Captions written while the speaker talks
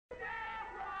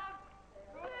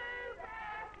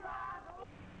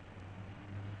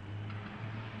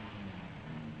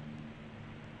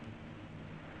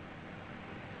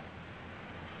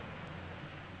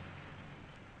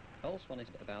Old Swan is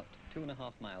about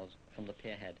 2.5 miles from the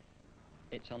pierhead.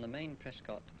 It's on the main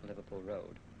Prescott-Liverpool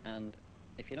road, and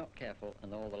if you're not careful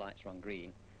and all the lights are on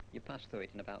green, you pass through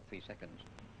it in about 3 seconds.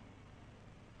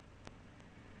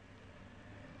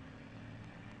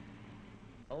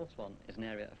 Old Swan is an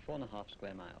area of 4.5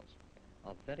 square miles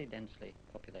of very densely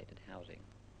populated housing.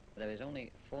 There is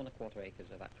only 4.25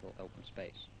 acres of actual open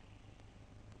space.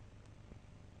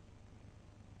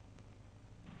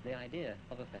 The idea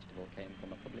of a festival came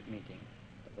from a public meeting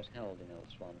that was held in Old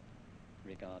Swan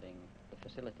regarding the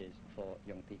facilities for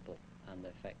young people and the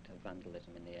effect of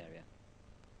vandalism in the area.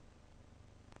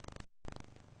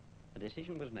 A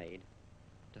decision was made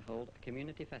to hold a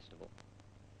community festival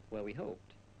where we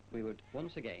hoped we would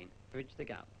once again bridge the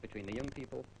gap between the young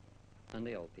people and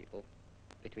the old people,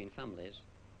 between families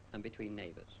and between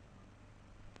neighbours.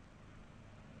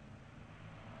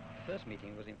 The first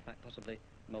meeting was in fact possibly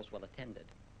most well attended.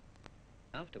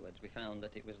 Afterwards we found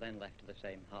that it was then left to the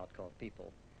same hardcore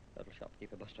people, local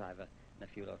shopkeeper, bus driver and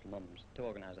a few local mums, to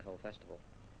organise the whole festival.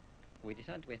 We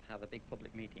decided to have a big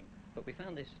public meeting, but we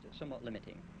found this somewhat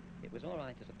limiting. It was all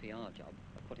right as a PR job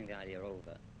of putting the idea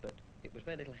over, but it was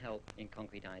very little help in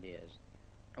concrete ideas.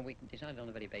 And we decided on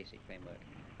a very basic framework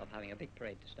of having a big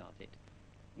parade to start it,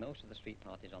 most of the street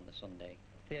parties on the Sunday,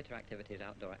 theatre activities,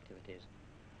 outdoor activities,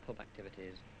 pub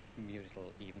activities,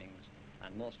 musical evenings,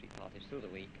 and more street parties through the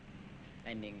week,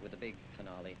 ending with a big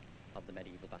finale of the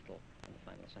medieval battle on the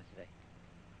final Saturday.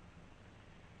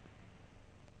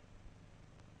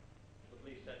 The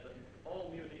police said that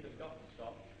all music has got to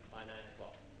stop by 9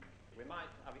 o'clock. We might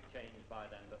have it changed by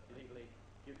then, but legally,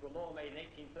 due to a law made in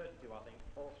 1832, I think,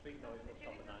 all street noise must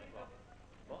stop at 9 o'clock.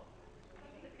 What?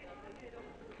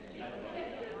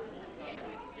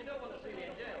 You don't want to see me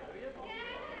in jail, do you?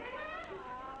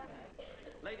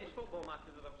 Ladies' football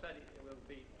matches, as I've said, it will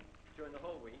be during the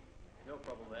whole week. No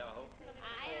problem there, I hope. I'm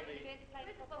going to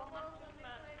play football.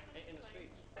 In the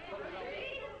streets.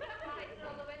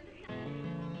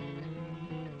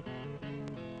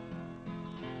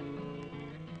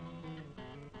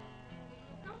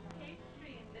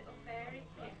 Little fairy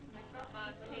kids. We've got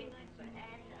martinis and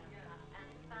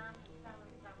fans, salad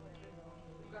sandwiches.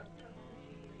 We've got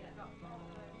machines, we've got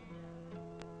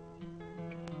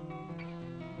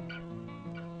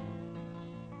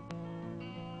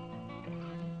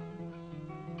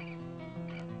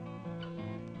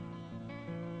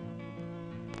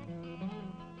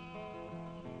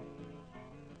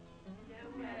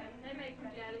they make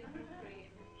some jellies and cream.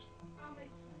 I'll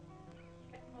make some.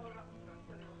 Get more up and front.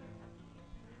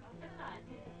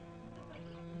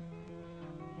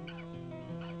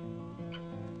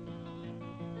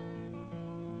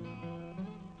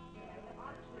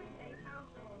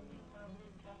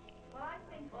 Well, I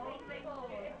think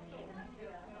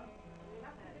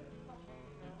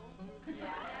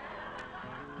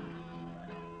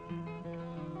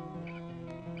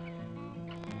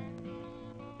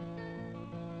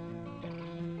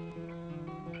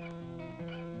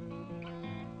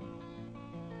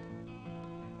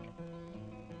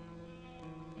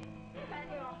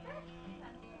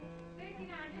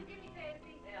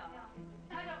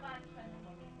I don't mind spending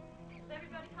money. Is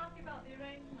everybody happy about the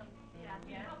arrangement?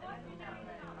 Yeah.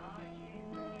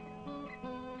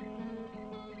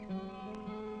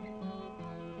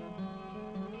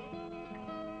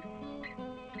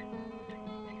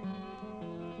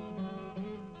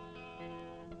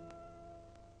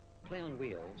 Play on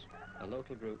Wheels, a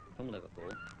local group from Liverpool,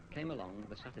 came along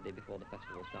the Saturday before the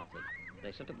festival started.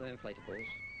 They set up their inflatables,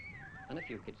 and a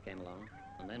few kids came along,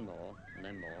 and then more,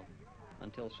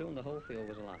 until soon the whole field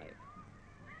was alive.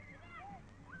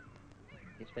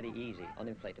 It's very easy on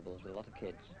inflatables with a lot of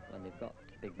kids, when they've got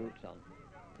big boots on,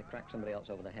 to crack somebody else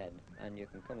over the head, and you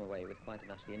can come away with quite a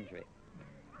nasty injury.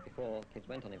 Before kids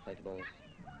went on inflatables,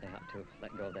 they had to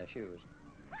let go of their shoes.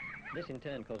 This in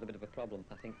turn caused a bit of a problem.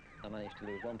 I think I managed to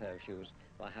lose one pair of shoes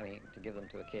by having to give them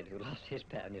to a kid who lost his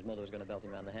pair and his mother was going to belt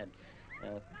him around the head.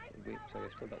 So we've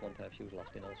still got one pair of shoes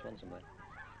lost in Old Swan somewhere.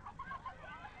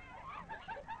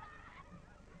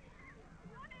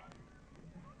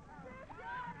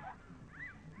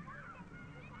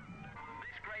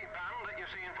 This great band that you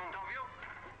see in front of you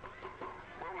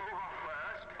will move off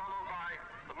first, followed by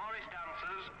the Morris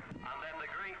Dancers and then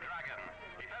the Great Dragon.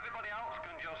 If everybody else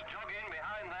can just jog in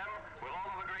behind them, we'll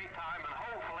all have a great time and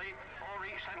hopefully all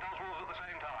reach St Oswald's at the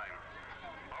same time.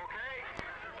 Okay,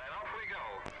 then off we go.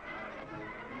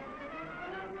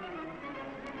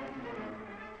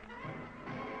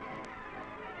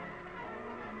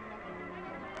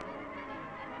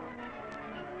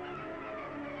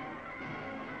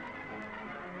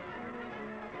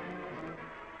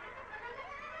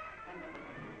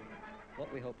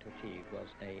 What we hoped to achieve was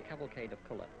a cavalcade of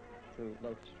colour through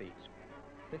local streets.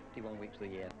 51 weeks of the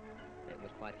year, it was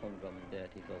quite humdrum,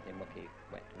 dirty, filthy, mucky,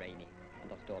 wet, rainy,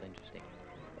 and not at all interesting.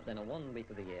 But then on 1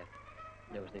 week of the year,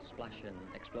 there was this splash and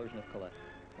explosion of colour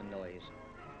and noise.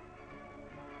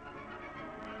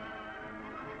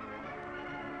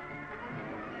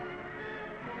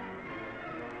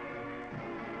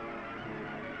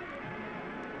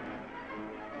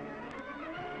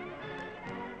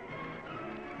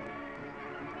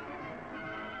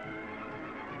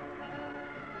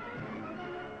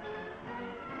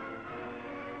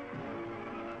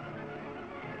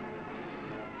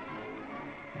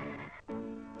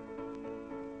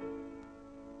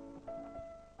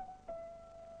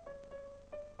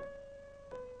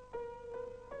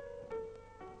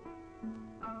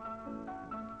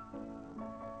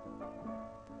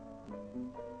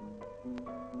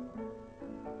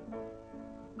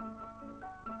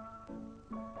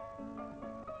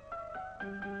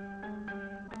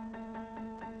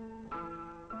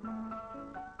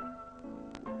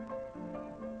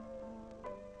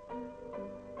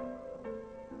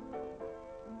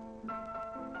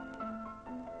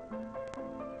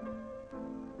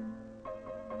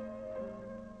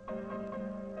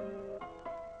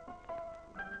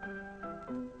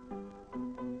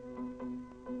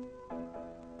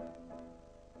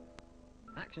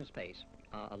 Action Space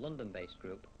are a London-based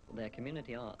group. Their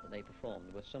community art that they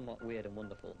performed was somewhat weird and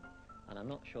wonderful, and I'm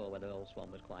not sure whether Old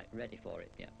Swan was quite ready for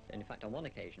it yet. In fact, on one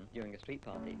occasion, during a street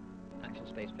party, Action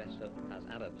Space dressed up as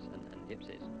Arabs and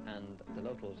gypsies, and the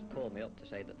locals called me up to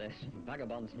say that there's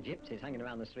vagabonds and gypsies hanging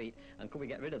around the street, and could we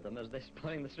get rid of them as they're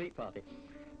spoiling the street party?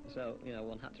 So, you know,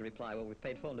 one had to reply, well, we've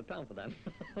paid £400 for them,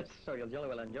 so you'll jolly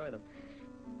well enjoy them.